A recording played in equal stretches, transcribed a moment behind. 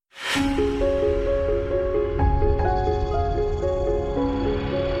Hey,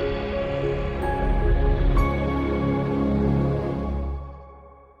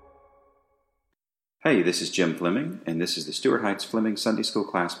 this is Jim Fleming, and this is the Stuart Heights Fleming Sunday School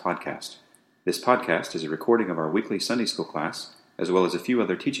Class podcast. This podcast is a recording of our weekly Sunday School class, as well as a few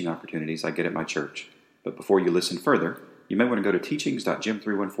other teaching opportunities I get at my church. But before you listen further, you may want to go to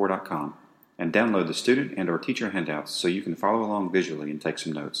teachings.jim314.com and download the student and or teacher handouts so you can follow along visually and take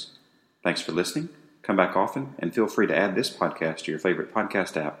some notes. Thanks for listening. Come back often, and feel free to add this podcast to your favorite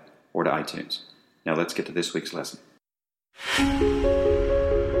podcast app or to iTunes. Now let's get to this week's lesson.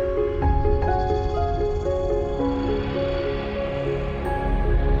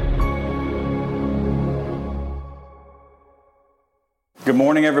 Good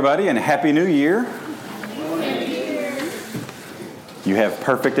morning, everybody, and Happy New Year. You have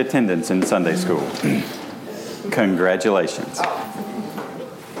perfect attendance in Sunday school. Congratulations.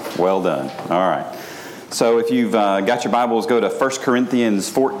 Well done. All right. So if you've got your Bibles, go to 1 Corinthians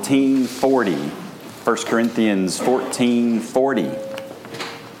 14:40. 1 Corinthians 14:40.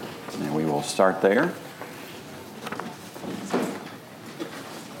 And we will start there.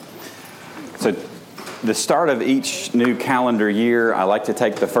 So the start of each new calendar year, I like to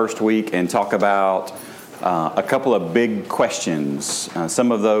take the first week and talk about a couple of big questions.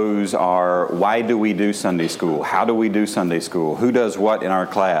 Some of those are, why do we do Sunday school? How do we do Sunday school? Who does what in our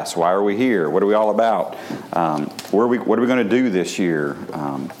class? Why are we here? What are we all about? What are we going to do this year?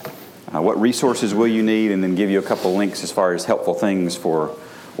 What resources will you need? And then give you a couple links as far as helpful things for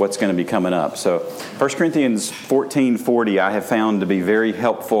what's going to be coming up. So 1 Corinthians 14:40 I have found to be very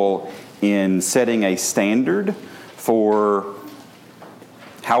helpful in setting a standard for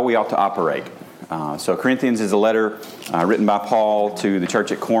how we ought to operate. So Corinthians is a letter written by Paul to the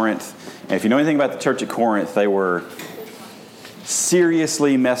church at Corinth. And if you know anything about the church at Corinth, they were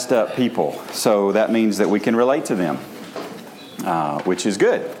seriously messed up people. So that means that we can relate to them, which is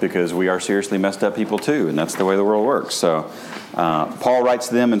good because we are seriously messed up people too, and that's the way the world works. So Paul writes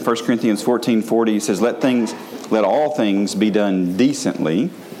to them in 1 Corinthians 14:40. He says, let all things be done decently,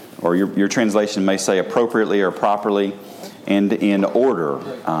 or your translation may say appropriately or properly, and in order.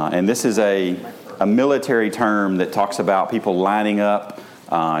 And this is a military term that talks about people lining up.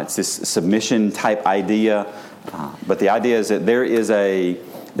 It's this submission type idea. But the idea is that there is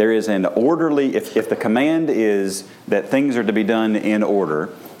an orderly, if the command is that things are to be done in order,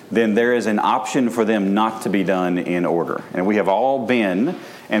 then there is an option for them not to be done in order. And we have all been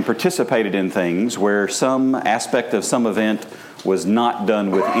and participated in things where some aspect of some event was not done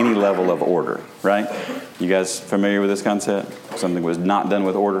with any level of order, right? You guys familiar with this concept? Something was not done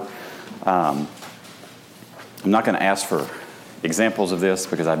with order. I'm not going to ask for examples of this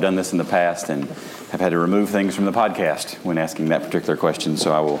because I've done this in the past and have had to remove things from the podcast when asking that particular question.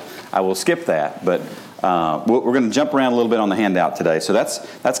 So I will skip that. But we're going to jump around a little bit on the handout today. So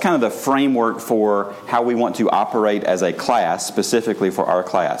that's kind of the framework for how we want to operate as a class, specifically for our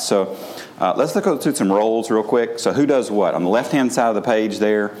class. So let's look at some roles real quick. So who does what? On the left-hand side of the page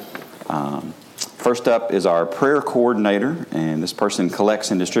there, first up is our prayer coordinator, and this person collects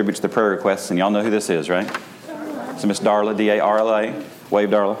and distributes the prayer requests. And y'all know who this is, right? So Miss Darla, D-A-R-L-A. Wave,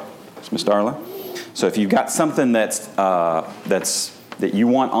 Darla. It's Miss Darla. So if you've got something that you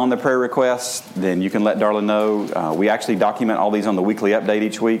want on the prayer request, then you can let Darla know. We actually document all these on the weekly update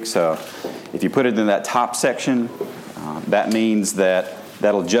each week. So if you put it in that top section, that means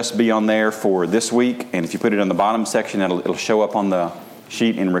that'll just be on there for this week. And if you put it in the bottom section, it'll show up on the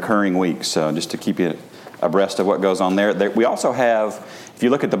sheet in recurring weeks. So just to keep you abreast of what goes on there. We also have, if you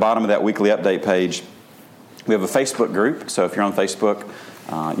look at the bottom of that weekly update page, we have a Facebook group. So if you're on Facebook,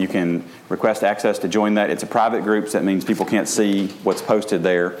 you can request access to join that. It's a private group, so that means people can't see what's posted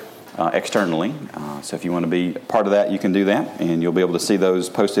there externally. So if you want to be part of that, you can do that, and you'll be able to see those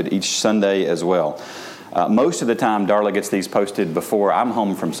posted each Sunday as well. Most of the time, Darla gets these posted before I'm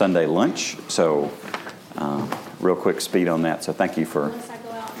home from Sunday lunch. So real quick speed on that. So thank you for... Unless I go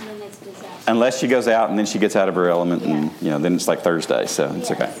out and then it's disaster. Unless she goes out and then she gets out of her element, and then it's like Thursday, so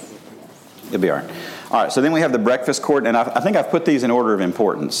it's okay. It'll be all right. All right, so then we have the breakfast court, and I think I've put these in order of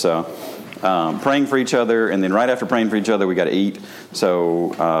importance. So praying for each other, and then right after praying for each other, we got to eat.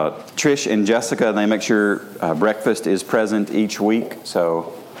 So Trish and Jessica, they make sure breakfast is present each week.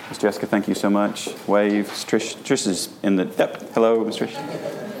 So Miss Jessica, thank you so much. Wave. Trish is in the... Yep. Hello, Miss Trish.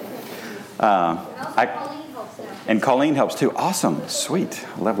 And Colleen helps too. Awesome. Sweet.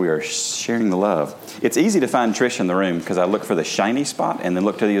 I love we are sharing the love. It's easy to find Trish in the room because I look for the shiny spot and then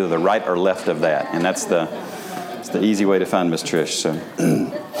look to either the right or left of that. And it's the easy way to find Miss Trish. So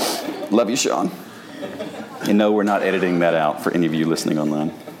love you, Sean. And no, we're not editing that out for any of you listening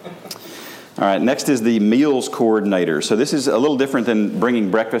online. All right, next is the meals coordinator. So this is a little different than bringing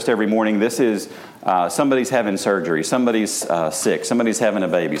breakfast every morning. This is somebody's having surgery, somebody's sick, somebody's having a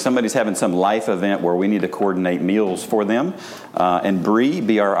baby, somebody's having some life event where we need to coordinate meals for them. And Bree,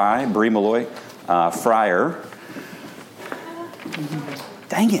 B-R-I, Bree Malloy, Fryer.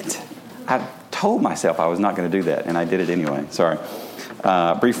 Dang it. I told myself I was not going to do that, and I did it anyway. Sorry.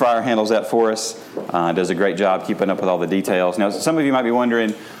 Bree Fryer handles that for us, does a great job keeping up with all the details. Now, some of you might be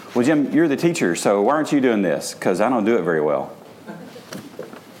wondering, well, Jim, you're the teacher, so why aren't you doing this? Because I don't do it very well.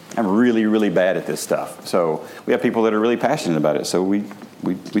 I'm really, really bad at this stuff. So we have people that are really passionate about it, so we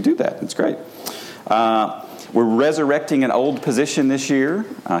do that. It's great. We're resurrecting an old position this year.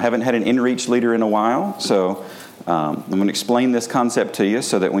 I haven't had an in-reach leader in a while, so I'm going to explain this concept to you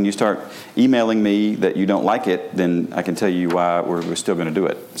so that when you start emailing me that you don't like it, then I can tell you why we're still going to do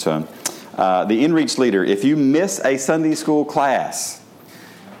it. So the in-reach leader, if you miss a Sunday school class,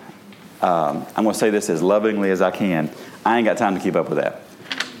 I'm going to say this as lovingly as I can. I ain't got time to keep up with that.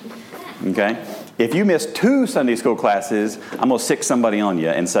 Okay? If you miss 2 Sunday school classes, I'm going to sick somebody on you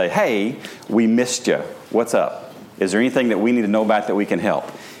and say, hey, we missed you. What's up? Is there anything that we need to know about that we can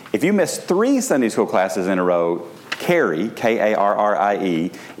help? If you miss 3 Sunday school classes in a row, Carrie,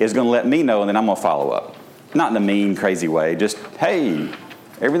 K-A-R-R-I-E, is going to let me know, and then I'm going to follow up. Not in a mean, crazy way. Just, hey,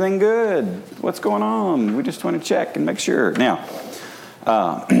 everything good? What's going on? We just want to check and make sure. Now,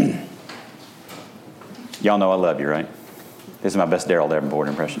 y'all know I love you, right? This is my best Daryl Davenport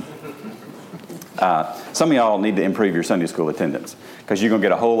impression. Some of y'all need to improve your Sunday school attendance because you're going to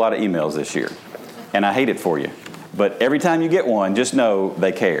get a whole lot of emails this year. And I hate it for you. But every time you get one, just know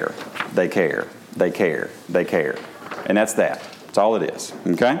they care. They care. They care. They care. And that's that. That's all it is.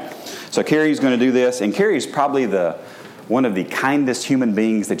 Okay? So Carrie's going to do this. And Carrie's probably one of the kindest human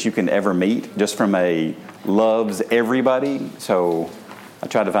beings that you can ever meet, just from a loves everybody. So I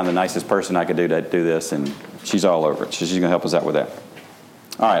tried to find the nicest person I could do to do this, and she's all over it. So she's going to help us out with that.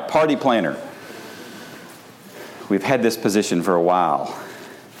 All right, party planner. We've had this position for a while.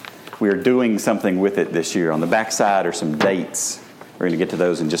 We are doing something with it this year. On the back side are some dates. We're going to get to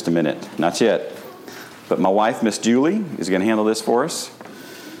those in just a minute. Not yet. But my wife, Miss Julie, is going to handle this for us.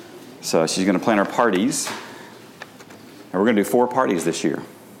 So she's going to plan our parties. And we're going to do 4 parties this year.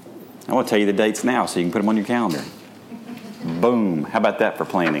 I want to tell you the dates now so you can put them on your calendar. Boom. How about that for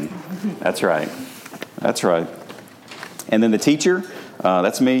planning? That's right. That's right. And then the teacher,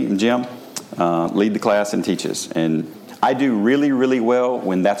 that's me and Jim, lead the class and teaches. And I do really, really well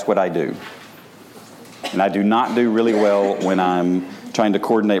when that's what I do. And I do not do really well when I'm trying to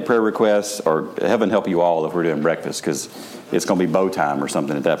coordinate prayer requests, or heaven help you all if we're doing breakfast, because it's going to be bow time or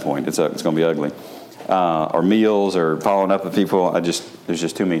something at that point. It's going to be ugly. Or meals, or following up with people. There's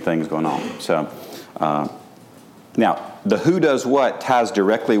just too many things going on. So now, the who does what ties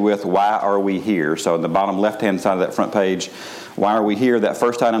directly with why are we here. So in the bottom left-hand side of that front page, why are we here? That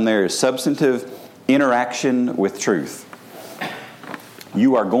first item there is substantive interaction with truth.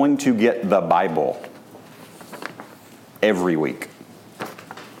 You are going to get the Bible every week.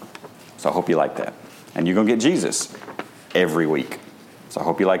 So I hope you like that. And you're going to get Jesus every week. So I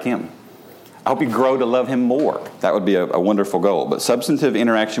hope you like him. I hope you grow to love him more. That would be a wonderful goal. But substantive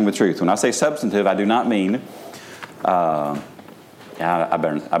interaction with truth. When I say substantive, I do not mean... I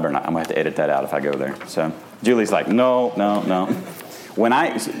better not. I'm going to have to edit that out if I go there. So Julie's like, no.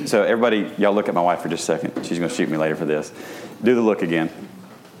 So everybody, y'all look at my wife for just a second. She's going to shoot me later for this. Do the look again.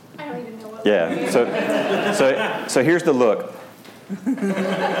 I don't even know what. Yeah. So here's the look.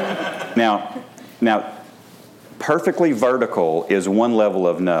 Now, perfectly vertical is one level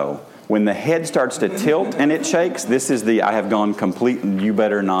of no. When the head starts to tilt and it shakes, this is I have gone complete, and you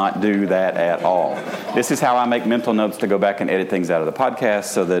better not do that at all. This is how I make mental notes to go back and edit things out of the podcast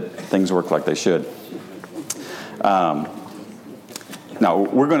so that things work like they should. Now,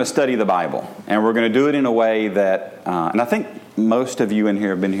 we're going to study the Bible, and we're going to do it in a way that, and I think most of you in here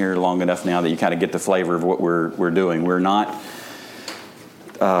have been here long enough now that you kind of get the flavor of what we're doing. We're not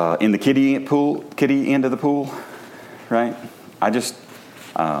in the kiddie end of the pool, right?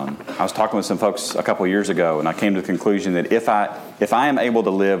 I was talking with some folks a couple of years ago, and I came to the conclusion that if I am able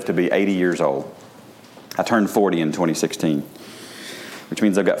to live to be 80 years old, I turned 40 in 2016, which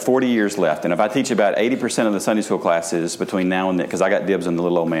means I've got 40 years left. And if I teach about 80% of the Sunday school classes between now and then, because I got dibs in the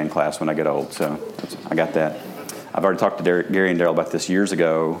little old man class when I get old, so I got that. I've already talked to Gary and Daryl about this years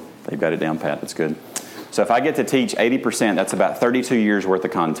ago. They've got it down pat. That's good. So if I get to teach 80%, that's about 32 years worth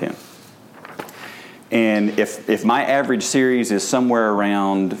of content. And if my average series is somewhere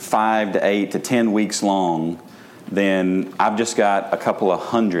around 5 to 8 to 10 weeks long, then I've just got a couple of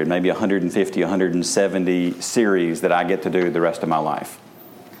hundred, maybe 150, 170 series that I get to do the rest of my life.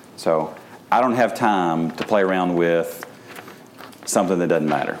 So I don't have time to play around with something that doesn't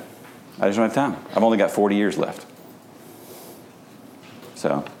matter. I just don't have time. I've only got 40 years left.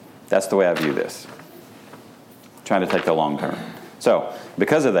 So that's the way I view this. Trying to take the long term. So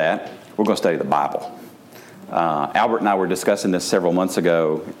because of that, we're going to study the Bible. Albert and I were discussing this several months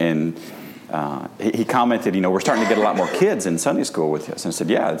ago, and he commented, we're starting to get a lot more kids in Sunday school with us. And I said,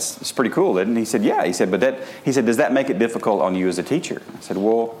 yeah, it's pretty cool, isn't it? He said, yeah. He said, does that make it difficult on you as a teacher? I said,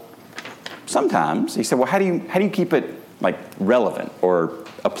 well, sometimes. He said, well, how do you keep it like relevant or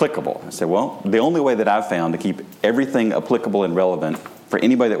applicable? I said, well, the only way that I've found to keep everything applicable and relevant for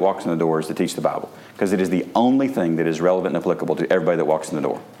anybody that walks in the door is to teach the Bible, because it is the only thing that is relevant and applicable to everybody that walks in the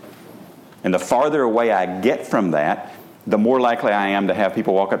door. And the farther away I get from that, the more likely I am to have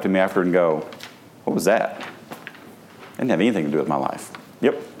people walk up to me after and go, what was that? It didn't have anything to do with my life.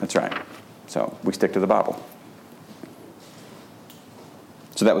 Yep, that's right. So we stick to the Bible.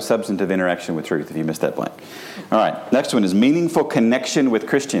 So that was substantive interaction with truth, if you missed that blank. All right, next one is meaningful connection with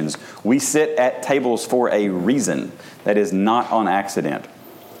Christians. We sit at tables for a reason. That is not on accident.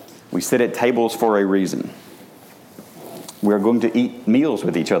 We sit at tables for a reason. We're going to eat meals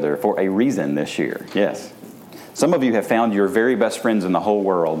with each other for a reason this year. Yes. Some of you have found your very best friends in the whole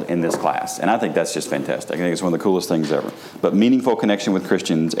world in this class, and I think that's just fantastic. I think it's one of the coolest things ever. But meaningful connection with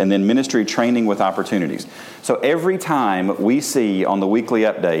Christians, and then ministry training with opportunities. So every time we see on the weekly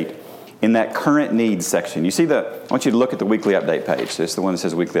update, in that current needs section, I want you to look at the weekly update page. It's the one that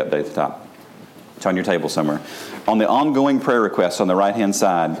says weekly update at the top. It's on your table somewhere. On the ongoing prayer requests on the right-hand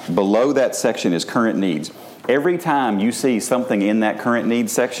side, below that section is current needs. Every time you see something in that current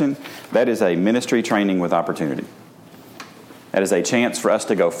needs section, that is a ministry training with opportunity. That is a chance for us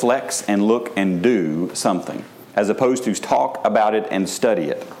to go flex and look and do something, as opposed to talk about it and study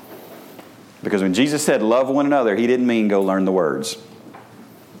it. Because when Jesus said love one another, he didn't mean go learn the words.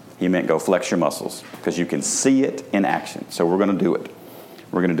 He meant go flex your muscles, because you can see it in action. So we're going to do it.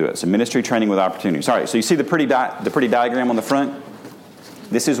 We're going to do it. So ministry training with opportunities. All right, so you see the pretty diagram on the front?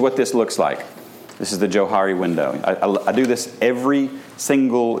 This is what this looks like. This is the Johari window. I do this every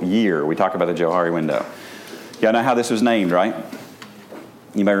single year. We talk about the Johari window. Y'all know how this was named, right?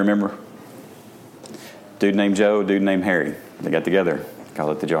 You may remember. Dude named Joe, dude named Harry. They got together.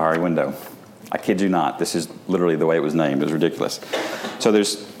 Called it the Johari window. I kid you not. This is literally the way it was named. It was ridiculous. So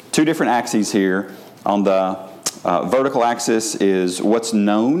there's two different axes here. On the vertical axis is what's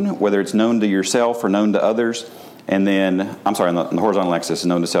known, whether it's known to yourself or known to others. And then, on the horizontal axis is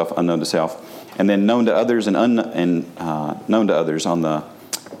known to self, unknown to self. And then known to others and known to others on the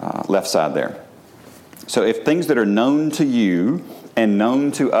left side there. So if things that are known to you and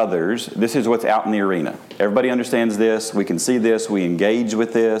known to others, this is what's out in the arena. Everybody understands this. We can see this. We engage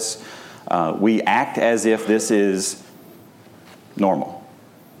with this. We act as if this is normal.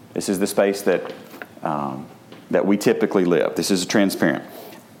 This is the space that we typically live. This is transparent.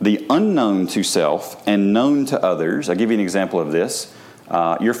 The unknown to self and known to others, I'll give you an example of this.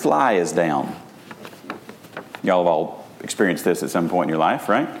 Your fly is down. Y'all have all experienced this at some point in your life,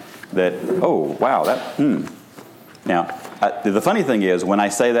 right? That, oh, wow, Now, the funny thing is, when I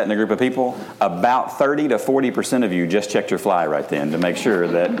say that in a group of people, about 30 to 40% of you just checked your fly right then to make sure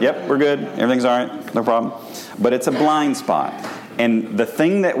that, yep, we're good, everything's all right, no problem. But it's a blind spot. And the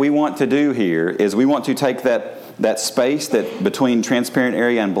thing that we want to do here is we want to take that space that between transparent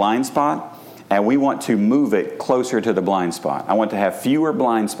area and blind spot, and we want to move it closer to the blind spot. I want to have fewer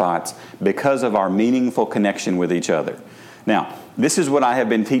blind spots because of our meaningful connection with each other. Now, this is what I have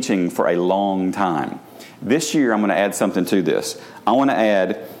been teaching for a long time. This year, I'm going to add something to this. I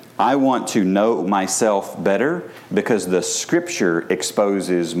want to know myself better because the Scripture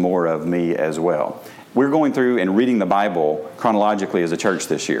exposes more of me as well. We're going through and reading the Bible chronologically as a church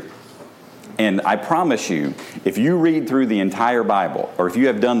this year. And I promise you, if you read through the entire Bible, or if you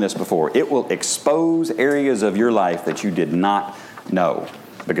have done this before, it will expose areas of your life that you did not know.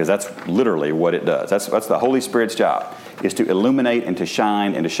 Because that's literally what it does. That's the Holy Spirit's job, is to illuminate and to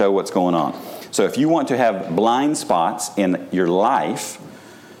shine and to show what's going on. So if you want to have blind spots in your life,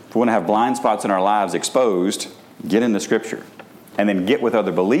 if we want to have blind spots in our lives exposed, get in the Scripture. And then get with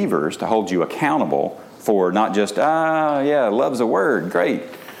other believers to hold you accountable for not just, love's a word, great.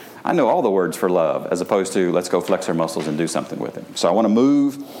 I know all the words for love, as opposed to let's go flex our muscles and do something with it. So I want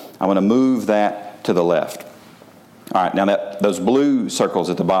to move that to the left. All right, now those blue circles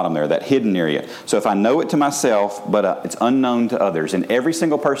at the bottom there, that hidden area. So if I know it to myself, but it's unknown to others, and every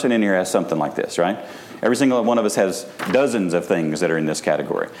single person in here has something like this, right? Every single one of us has dozens of things that are in this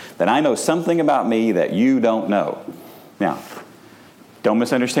category. Then I know something about me that you don't know. Now, don't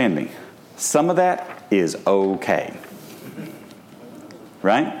misunderstand me. Some of that is okay.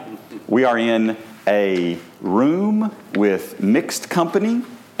 Right? We are in a room with mixed company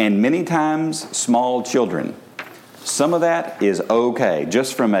and many times small children. Some of that is okay,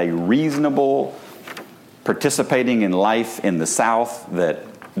 just from a reasonable participating in life in the South,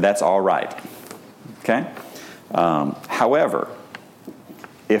 that's all right. Okay? However,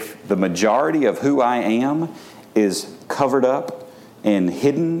 if the majority of who I am is covered up and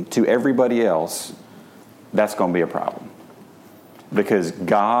hidden to everybody else, that's going to be a problem. Because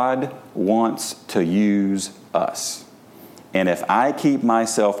God wants to use us. And if I keep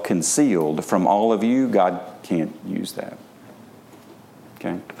myself concealed from all of you, God can't use that.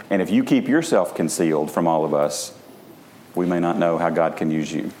 Okay? And if you keep yourself concealed from all of us, we may not know how God can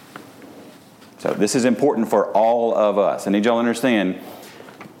use you. So this is important for all of us. I need y'all to understand,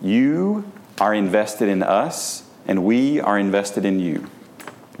 you are invested in us, and we are invested in you.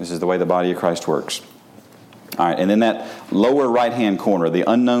 This is the way the body of Christ works. All right, and then that lower right-hand corner, the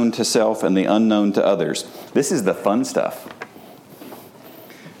unknown to self and the unknown to others. This is the fun stuff.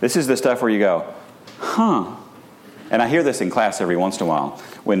 This is the stuff where you go, huh. And I hear this in class every once in a while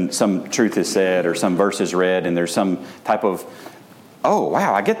when some truth is said or some verse is read and there's some type of, oh,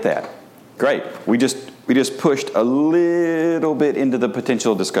 wow, I get that. Great. We just pushed a little bit into the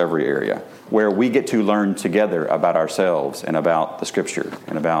potential discovery area where we get to learn together about ourselves and about the Scripture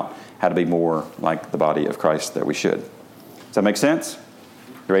and about how to be more like the body of Christ that we should. Does that make sense?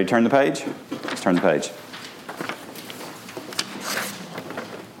 You ready to turn the page? Let's turn the page.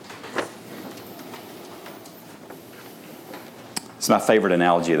 It's my favorite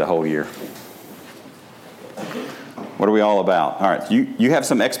analogy of the whole year. What are we all about? All right, you have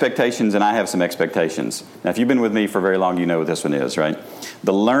some expectations and I have some expectations. Now, if you've been with me for very long, you know what this one is, right?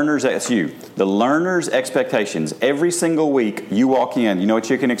 The learner's expectations. Every single week you walk in, you know what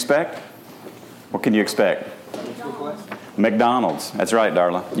you can expect? What can you expect? McDonald's. That's right,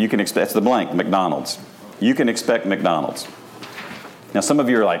 Darla. You can expect, that's the blank, McDonald's. You can expect McDonald's. Now, some of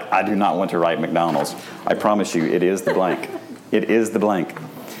you are like, I do not want to write McDonald's. I promise you, it is the blank. It is the blank.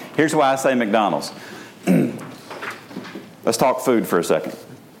 Here's why I say McDonald's. Let's talk food for a second.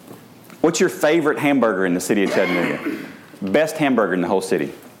 What's your favorite hamburger in the city of Chattanooga? Best hamburger in the whole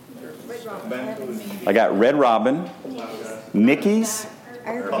city? I got Red Robin, Nicky's,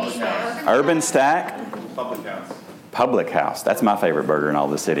 Urban Stack, Public House. That's my favorite burger in all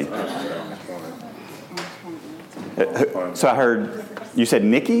the city. So I heard you said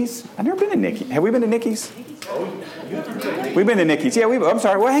Nicky's. I've never been to Nicky's. Have we been to Nicky's? We've been to Nicky's. Yeah, I'm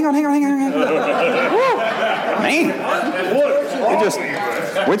sorry. Well, hang on. Man.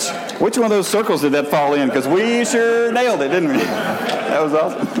 Which one of those circles did that fall in? Because we sure nailed it, didn't we? That was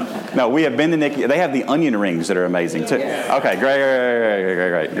awesome. No, we have been to Nicky's. They have the onion rings that are amazing, too. Okay, great.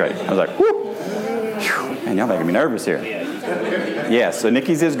 I was like, whoo. Man, y'all making me nervous here. Yeah, so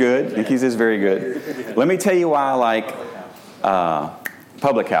Nicky's is good. Nicky's is very good. Let me tell you why I like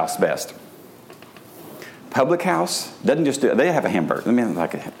Public House best. Public House doesn't just do, they have a hamburger. I mean, it's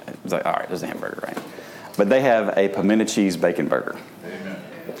like, all right, there's a hamburger, right? But they have a pimento cheese bacon burger. Amen.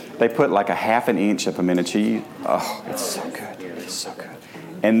 They put like a half an inch of pimento cheese. Oh, it's so good. It's so good.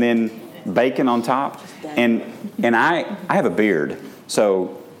 And then bacon on top. And I have a beard,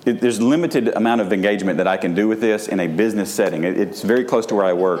 so there's limited amount of engagement that I can do with this in a business setting. It's very close to where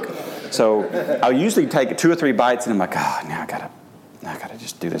I work. So I'll usually take 2 or 3 bites, and I'm like, oh, now I gotta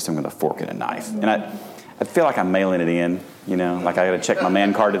just do this thing with a fork and a knife. And I feel like I'm mailing it in, like I got to check my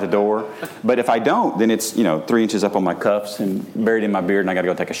man card at the door. But if I don't, then it's, 3 inches up on my cuffs and buried in my beard, and I got to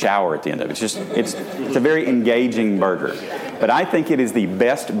go take a shower at the end of it. It's a very engaging burger. But I think it is the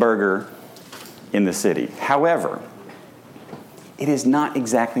best burger in the city. However, it is not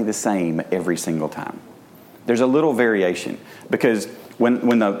exactly the same every single time. There's a little variation because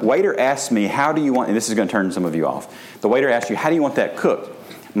when the waiter asks me, how do you want, and this is going to turn some of you off, the waiter asks you, how do you want that cooked?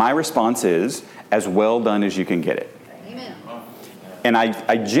 My response is, as well done as you can get it. Amen. And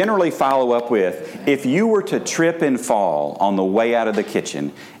I generally follow up with, if you were to trip and fall on the way out of the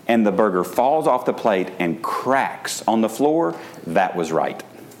kitchen and the burger falls off the plate and cracks on the floor, that was right.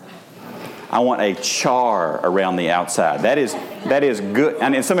 I want a char around the outside. That is good.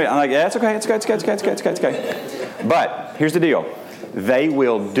 And somebody, I'm like, yeah, it's okay, it's okay. But here's the deal. They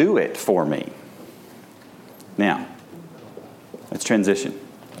will do it for me. Now, let's transition.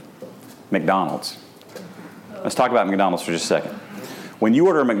 McDonald's. Let's talk about McDonald's for just a second. When you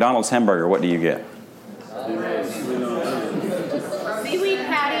order a McDonald's hamburger, what do you get? Seaweed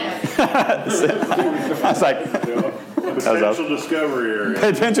patty. I was like, potential discovery area.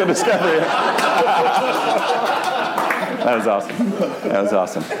 Potential discovery area. That was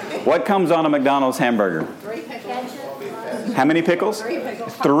awesome. What comes on a McDonald's hamburger? 3 pickles. How many pickles? 3 pickles.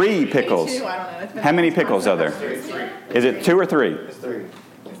 3 pickles. Two, I don't know. It's been How a many long time pickles since are I've there? seen it. Is it 2 or 3? It's 3.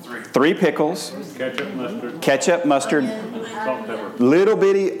 3 pickles, Ketchup, mustard, ketchup, mustard, salt, and pepper. little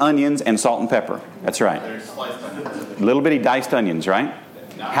bitty onions, and salt and pepper. That's right. Little bitty diced onions, right?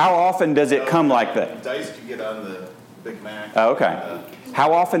 How often does it come like that? Dice you get on the Big Mac. Oh, okay.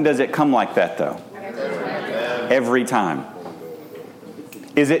 How often does it come like that, though? Every time.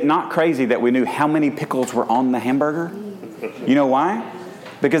 Is it not crazy that we knew how many pickles were on the hamburger? You know why?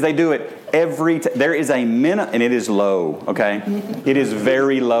 Because they do it every time. There is a minimum, and it is low, okay? It is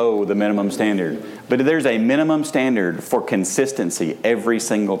very low, the minimum standard. But there's a minimum standard for consistency every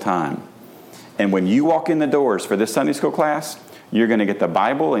single time. And when you walk in the doors for this Sunday school class, you're going to get the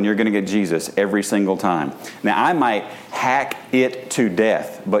Bible and you're going to get Jesus every single time. Now, I might hack it to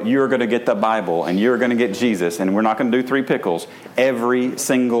death, but you're going to get the Bible and you're going to get Jesus, and we're not going to do 3 pickles every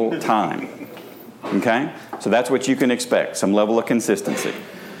single time. Okay? So that's what you can expect, some level of consistency.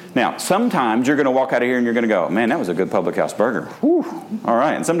 Now, sometimes you're going to walk out of here and you're going to go, man, that was a good public house burger. Whew. All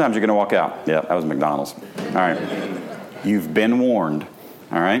right. And sometimes you're going to walk out, yeah, that was McDonald's. All right. You've been warned.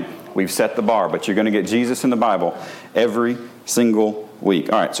 All right? We've set the bar, but you're going to get Jesus in the Bible every single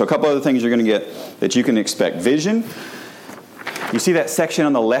week. All right, so a couple other things you're going to get that you can expect. Vision. You see that section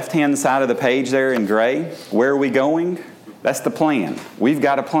on the left-hand side of the page there in gray? Where are we going? That's the plan. We've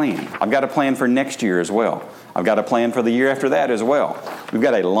got a plan. I've got a plan for next year as well. I've got a plan for the year after that as well. We've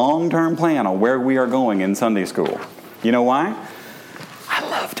got a long-term plan on where we are going in Sunday school. You know why? I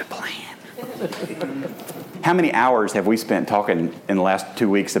love to plan. How many hours have we spent talking in the last 2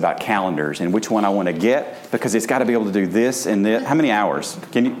 weeks about calendars and which one I want to get? Because it's got to be able to do this and this. How many hours?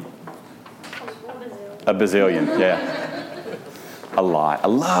 Can you? A bazillion, yeah. A lot. I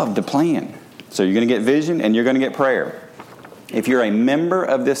love to plan. So you're going to get vision and you're going to get prayer. If you're a member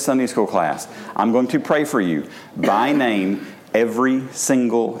of this Sunday school class, I'm going to pray for you by name every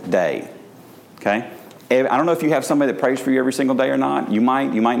single day. Okay? I don't know if you have somebody that prays for you every single day or not. You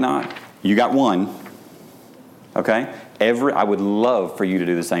might not. You got one. Okay? I would love for you to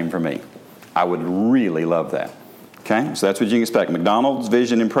do the same for me. I would really love that. Okay? So that's what you can expect. McDonald's,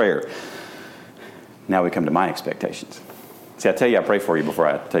 vision, and prayer. Now we come to my expectations. See, I tell you I pray for you before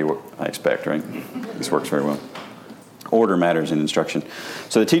I tell you what I expect, right? This works very well. Order matters in instruction.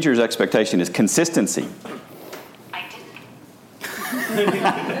 So the teacher's expectation is consistency.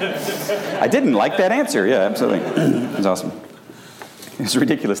 I didn't like that answer. Yeah, absolutely. It was awesome. It was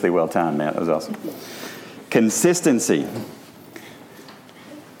ridiculously well timed, man. That was awesome. Consistency.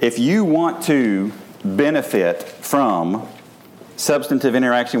 If you want to benefit from substantive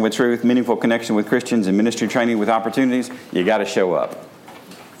interaction with truth, meaningful connection with Christians, and ministry training with opportunities, you got to show up.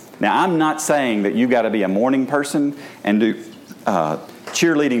 Now, I'm not saying that you got to be a morning person and do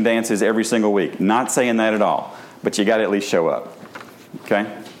cheerleading dances every single week. Not saying that at all. But you got to at least show up. Okay?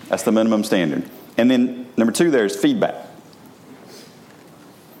 That's the minimum standard. And then number 2, there's feedback.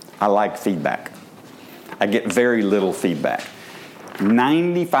 I like feedback. I get very little feedback.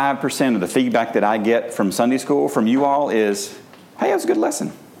 95% of the feedback that I get from Sunday school from you all is, hey, that was a good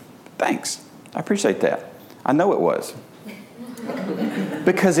lesson. Thanks. I appreciate that. I know it was.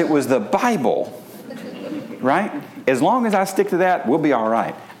 Because it was the Bible, right? As long as I stick to that, we'll be all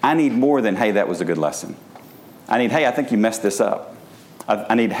right. I need more than, hey, that was a good lesson. I need, hey, I think you messed this up.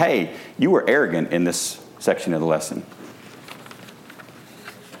 I need, hey, you were arrogant in this section of the lesson.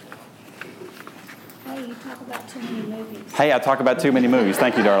 Hey, you talk about too many movies. Hey, I talk about too many movies.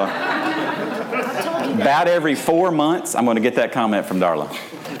 Thank you, Darla. About every 4 months, I'm going to get that comment from Darla.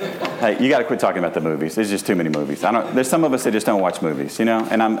 Hey, you got to quit talking about the movies. There's just too many movies. There's some of us that just don't watch movies, you know.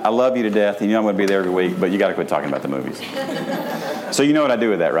 And I love you to death, and you know I'm going to be there every week, but you got to quit talking about the movies. So you know what I do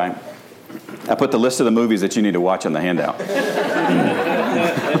with that, right? I put the list of the movies that you need to watch on the handout.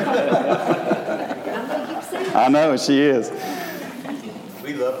 I know, she is.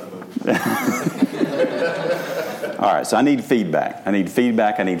 We love the movie. All right, so I need feedback. I need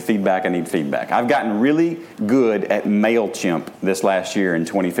feedback. I've gotten really good at MailChimp this last year in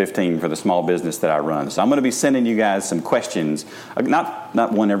 2015 for the small business that I run. So I'm going to be sending you guys some questions,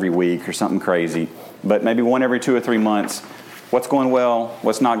 not one every week or something crazy, but maybe one every 2 or 3 months. What's going well?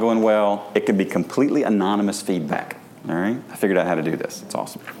 What's not going well? It can be completely anonymous feedback. All right? I figured out how to do this. It's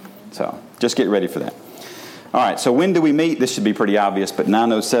awesome. So just get ready for that. All right, so when do we meet? This should be pretty obvious, but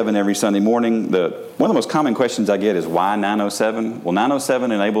 9:07 every Sunday morning. One of the most common questions I get is, why 9:07? Well,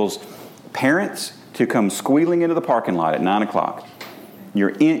 9:07 enables parents to come squealing into the parking lot at 9 o'clock.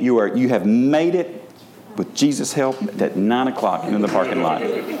 You have made it, with Jesus' help, at 9 o'clock into the parking lot.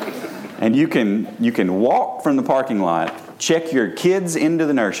 And you can walk from the parking lot, check your kids into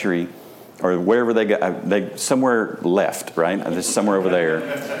the nursery, or wherever they go, they somewhere left, right? There's somewhere over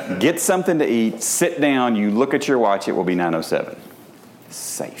there. Get something to eat, sit down, you look at your watch, it will be 9:07.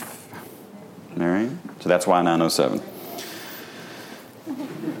 Safe. All right? So that's why 9:07.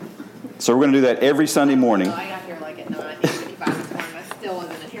 So we're going to do that every Sunday morning. I got here like at 9:55 this morning. I still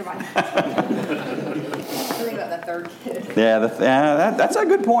wasn't here by now. Think about that third kid. Yeah, that's a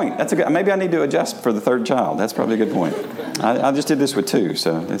good point. Maybe I need to adjust for the third child. That's probably a good point. I just did this with 2,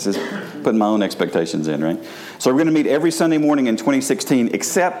 so this is putting my own expectations in, right? So we're going to meet every Sunday morning in 2016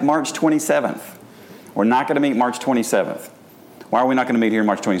 except March 27th. We're not going to meet March 27th. Why are we not going to meet here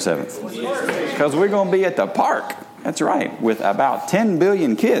March 27th? Because we're going to be at the park. That's right, with about 10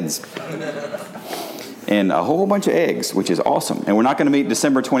 billion kids. And a whole bunch of eggs, which is awesome. And we're not going to meet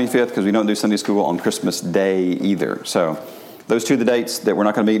December 25th because we don't do Sunday school on Christmas Day either. So those 2 are the dates that we're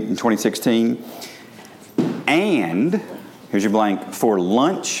not going to meet in 2016. And, here's your blank, for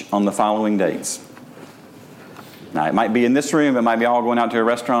lunch on the following dates. Now, it might be in this room. It might be all going out to a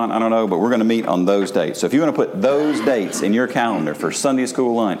restaurant. I don't know. But we're going to meet on those dates. So if you want to put those dates in your calendar for Sunday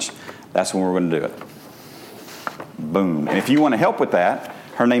school lunch, that's when we're going to do it. Boom. And if you want to help with that,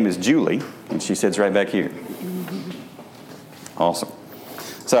 her name is Julie, and she sits right back here. Awesome.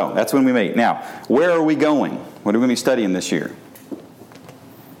 So that's when we meet. Now, where are we going? What are we going to be studying this year?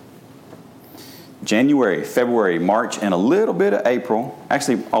 January, February, March, and a little bit of April.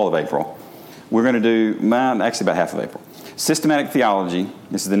 Actually, all of April. We're going to do, actually about half of April. Systematic theology.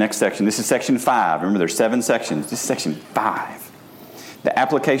 This is the next section. This is section 5. Remember, there's 7 sections. This is section 5. The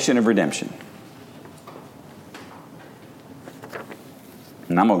application of redemption.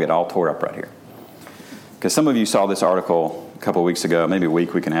 And I'm going to get all tore up right here. Because some of you saw this article a couple of weeks ago, maybe a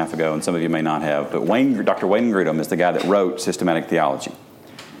week and a half ago, and some of you may not have. But Dr. Wayne Grudem is the guy that wrote Systematic Theology.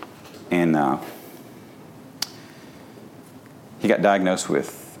 And he got diagnosed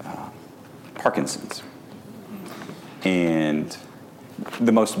with Parkinson's. And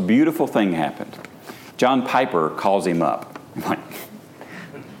the most beautiful thing happened. John Piper calls him up. Like,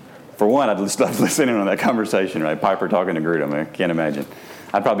 for one, I'd just love listening on that conversation, right? Piper talking to Grudem. I can't imagine.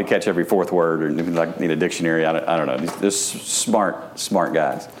 I'd probably catch every 4th word, or like need a dictionary. I don't know. They're smart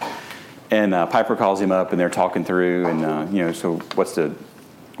guys. And Piper calls him up, and they're talking through, and so what's the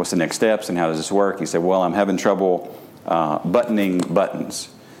next steps, and how does this work? He said, well, I'm having trouble buttoning buttons,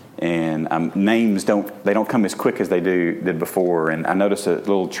 and names don't come as quick as they did before, and I notice a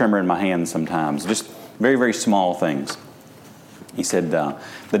little tremor in my hand sometimes. Just very, very small things. He said,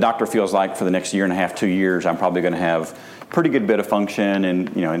 the doctor feels like for the next year and a half, 2 years, I'm probably going to have pretty good bit of function,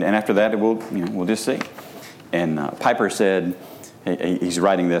 and after that, we'll just see. And Piper said, he's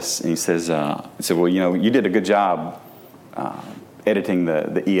writing this, and he says, well, you did a good job editing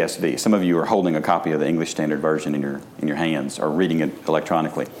the ESV. Some of you are holding a copy of the English Standard Version in your hands, or reading it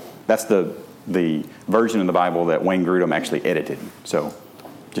electronically. That's the version of the Bible that Wayne Grudem actually edited. So,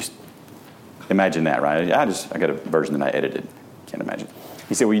 just imagine that, right? I got a version that I edited. Can't imagine.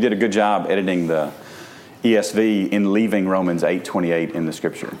 He said, well, you did a good job editing the ESV in leaving Romans 8:28 in the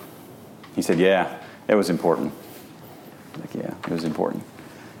Scripture. He said, yeah, it was important. Like, yeah, it was important.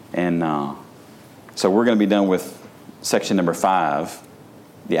 And so we're going to be done with section number 5,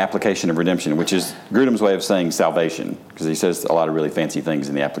 the application of redemption, which is Grudem's way of saying salvation, because he says a lot of really fancy things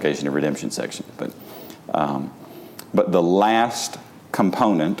in the application of redemption section. But the last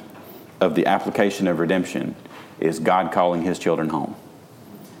component of the application of redemption is God calling his children home.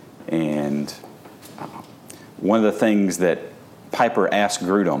 And one of the things that Piper asked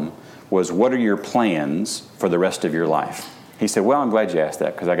Grudem was, what are your plans for the rest of your life? He said, well, I'm glad you asked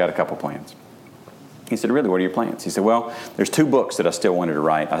that, because I got a couple plans. He said, really, what are your plans? He said, well, there's 2 books that I still wanted to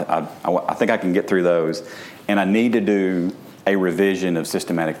write. I think I can get through those, and I need to do a revision of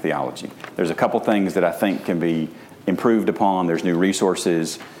systematic theology. There's a couple things that I think can be improved upon. There's new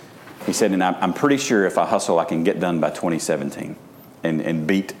resources. He said, and I'm pretty sure if I hustle, I can get done by 2017 and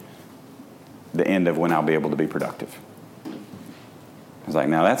beat the end of when I'll be able to be productive. I was like,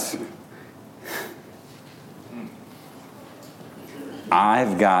 now that's...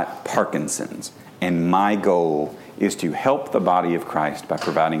 I've got Parkinson's, and my goal is to help the body of Christ by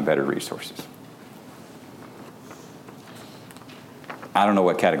providing better resources. I don't know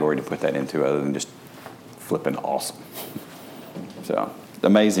what category to put that into other than just flipping awesome. So,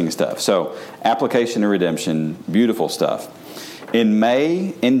 amazing stuff. So, application of redemption, beautiful stuff. In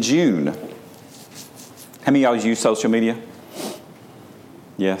May and June, how many of y'all use social media?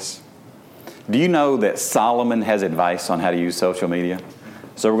 Yes. Do you know that Solomon has advice on how to use social media?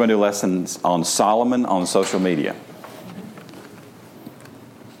 So we're going to do lessons on Solomon on social media.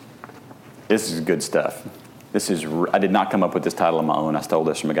 This is good stuff. I did not come up with this title on my own. I stole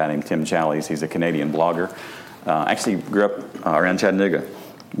this from a guy named Tim Challies. He's a Canadian blogger. Actually grew up around Chattanooga.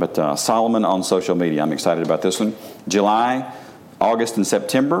 But Solomon on social media. I'm excited about this one. July, August, and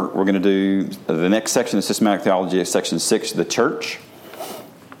September, we're going to do the next section of Systematic Theology is Section 6, the church.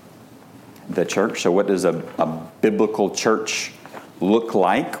 The church. So what does a biblical church look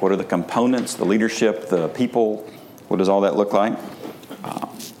like? What are the components, the leadership, the people? What does all that look like?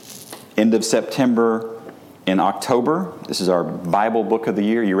 End of September. In October, this is our Bible book of the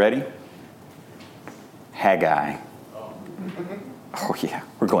year. You ready? Haggai. Oh, yeah.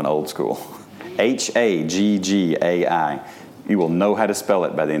 We're going old school. Haggai. You will know how to spell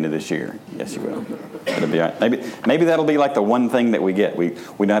it by the end of this year. Yes, you will. It'll be all right. Maybe that'll be like the one thing that we get. We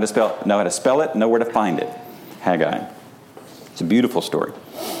know how to spell it, know where to find it. Haggai. It's a beautiful story.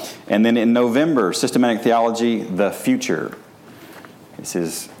 And then in November, Systematic Theology, the future. This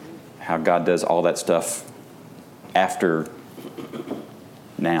is how God does all that stuff after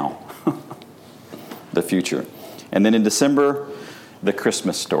now. The future. And then in December, the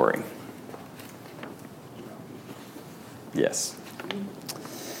Christmas story. Yes.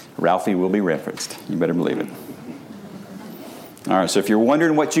 Ralphie will be referenced. You better believe it. All right, so if you're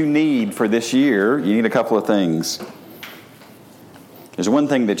wondering what you need for this year, you need a couple of things. There's one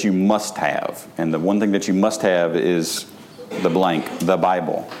thing that you must have, and the one thing that you must have is the blank, the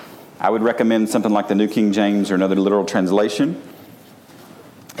Bible. I would recommend something like the New King James or another literal translation.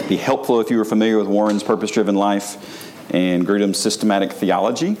 It'd be helpful if you were familiar with Warren's Purpose-Driven Life and Grudem's Systematic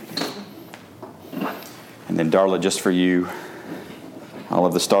Theology. And then Darla, just for you, all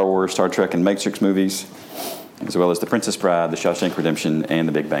of the Star Wars, Star Trek, and Matrix movies, as well as The Princess Bride, The Shawshank Redemption, and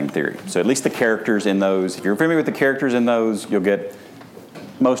The Big Bang Theory. So at least the characters in those. If you're familiar with the characters in those, you'll get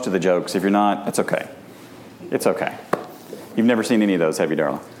most of the jokes. If you're not, it's okay. It's okay. You've never seen any of those, have you,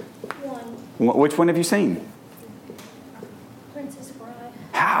 Darla? One. Which one have you seen? Princess Bride.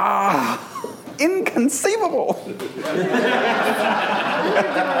 Ah, inconceivable.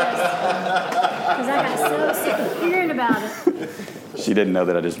 Because I got so sick of hearing about it. She didn't know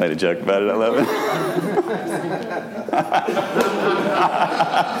that I just made a joke about it. I love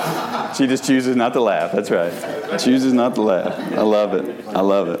it. She just chooses not to laugh. That's right. Chooses not to laugh. I love it. I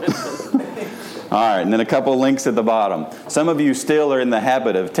love it. All right, and then a couple links at the bottom. Some of you still are in the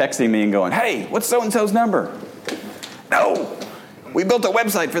habit of texting me and going, hey, what's so-and-so's number? No, we built a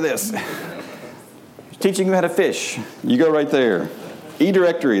website for this. Teaching you how to fish. You go right there.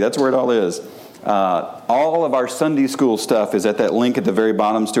 eDirectory, that's where it all is. All of our Sunday school stuff is at that link at the very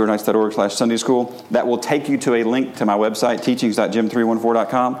bottom, stewartheights.org/Sunday school. That will take you to a link to my website,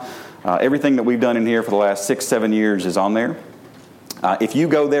 teachings.jim314.com. Everything that we've done in here for the last 6-7 years is on there. If you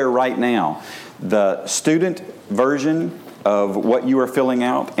go there right now, the student version of what you are filling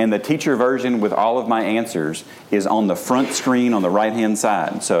out and the teacher version with all of my answers is on the front screen on the right-hand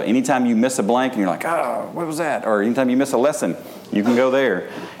side. So anytime you miss a blank and you're like, oh, what was that? Or anytime you miss a lesson, you can go there.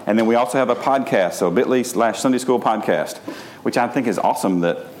 And then we also have a podcast, so bit.ly/Sunday School Podcast, which I think is awesome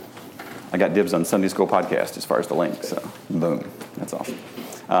that I got dibs on Sunday School Podcast as far as the link. So, boom. That's awesome.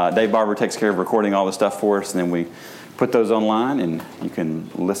 Dave Barber takes care of recording all the stuff for us, and then we put those online, and you can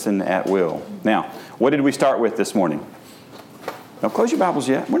listen at will. Now, what did we start with this morning? Don't close your Bibles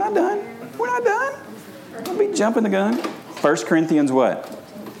yet. We're not done. We're not done. Don't be jumping the gun. 1 Corinthians what?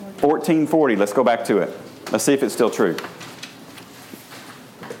 14:40. Let's go back to it. Let's see if it's still true.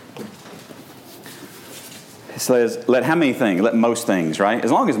 It says, let how many things? Let most things, right?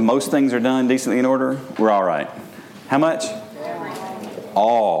 As long as most things are done decently in order, we're all right. How much?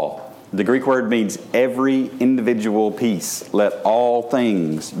 All. The Greek word means every individual piece. Let all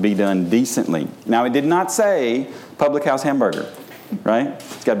things be done decently. Now, it did not say public house hamburger, right?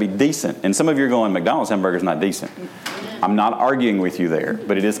 It's got to be decent. And some of you are going, McDonald's hamburger is not decent. I'm not arguing with you there,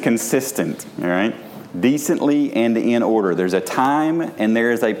 but it is consistent, all right? Decently and in order. There's a time and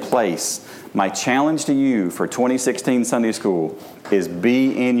there is a place. My challenge to you for 2016 Sunday School is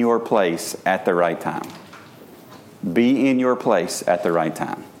be in your place at the right time. Be in your place at the right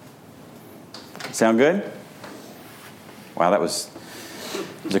time. Sound good? Wow, that was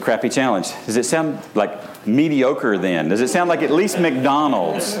a crappy challenge. Does it sound like mediocre then? Does it sound like at least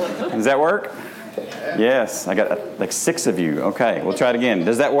McDonald's? Does that work? Yes. I got like 6 of you. Okay, we'll try it again.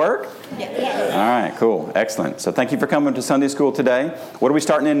 Does that work? Yes. All right, cool. Excellent. So thank you for coming to Sunday School today. What are we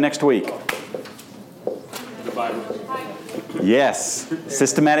starting in next week? The Bible. Yes,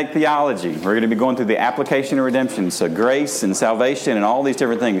 systematic theology. We're going to be going through the application of redemption, so grace and salvation and all these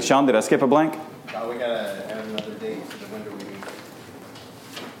different things. Sean, did I skip a blank? We got to add another date to the when do we meet.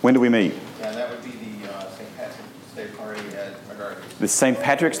 When do we meet? Yeah, that would be the St. Patrick's Day party at McGarvey's. The St.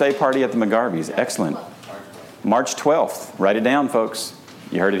 Patrick's Day party at the McGarvey's. Excellent. March 12th. Write it down, folks.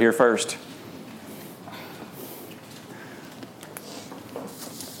 You heard it here first.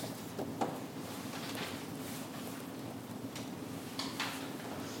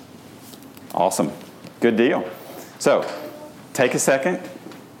 Awesome. Good deal. So, take a second,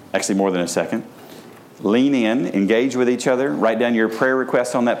 actually more than a second. Lean in, engage with each other. Write down your prayer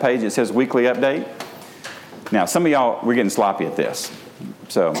requests on that page. It says weekly update. Now, some of y'all, we're getting sloppy at this.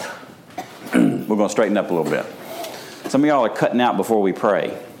 So, we're going to straighten up a little bit. Some of y'all are cutting out before we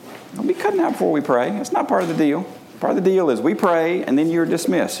pray. Don't be cutting out before we pray. That's not part of the deal. Part of the deal is we pray and then you're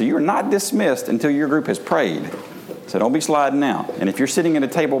dismissed. So, you're not dismissed until your group has prayed. So don't be sliding out. And if you're sitting at a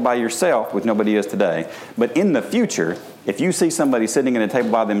table by yourself, which nobody is today, but in the future, if you see somebody sitting at a table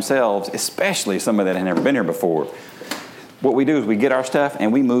by themselves, especially somebody that had never been here before, what we do is we get our stuff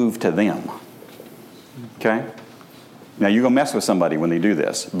and we move to them. Okay? Now, you're going to mess with somebody when they do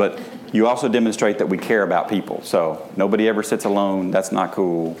this, but you also demonstrate that we care about people. So nobody ever sits alone. That's not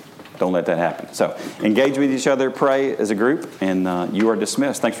cool. Don't let that happen. So engage with each other, pray as a group, and you are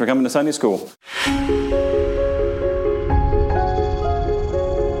dismissed. Thanks for coming to Sunday school.